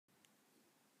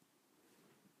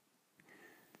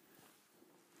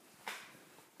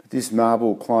This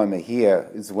marble climber here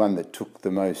is the one that took the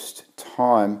most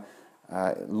time.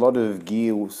 A lot of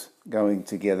gears going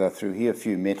together through here, a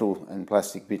few metal and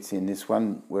plastic bits in this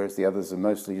one, whereas the others are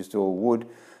mostly just all wood.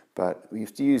 But we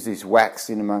have to use this wax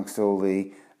in amongst all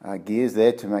the gears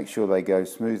there to make sure they go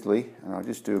smoothly. And I'll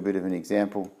just do a bit of an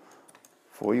example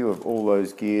for you of all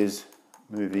those gears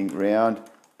moving round,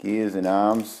 gears and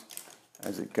arms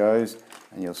as it goes,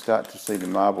 and you'll start to see the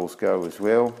marbles go as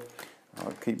well.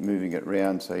 I'll keep moving it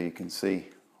round so you can see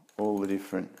all the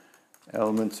different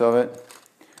elements of it.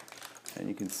 And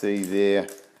you can see there,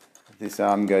 this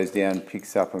arm goes down,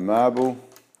 picks up a marble,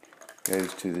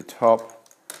 goes to the top,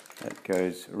 that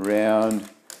goes around,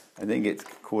 and then gets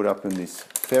caught up in this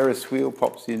Ferris wheel,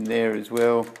 pops in there as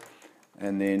well,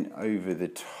 and then over the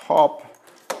top,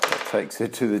 that takes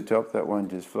it to the top. That one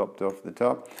just flopped off the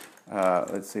top.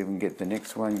 Let's see if we can get the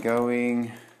next one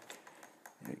going.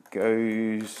 It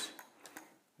goes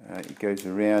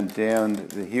around down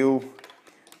the hill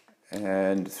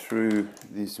and through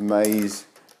this maze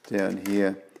down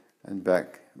here and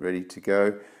back, ready to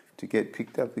go to get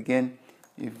picked up again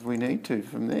if we need to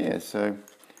from there. So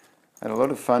had a lot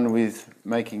of fun with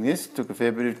making this. Took a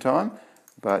fair bit of time,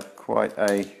 but quite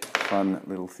a fun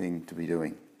little thing to be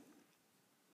doing.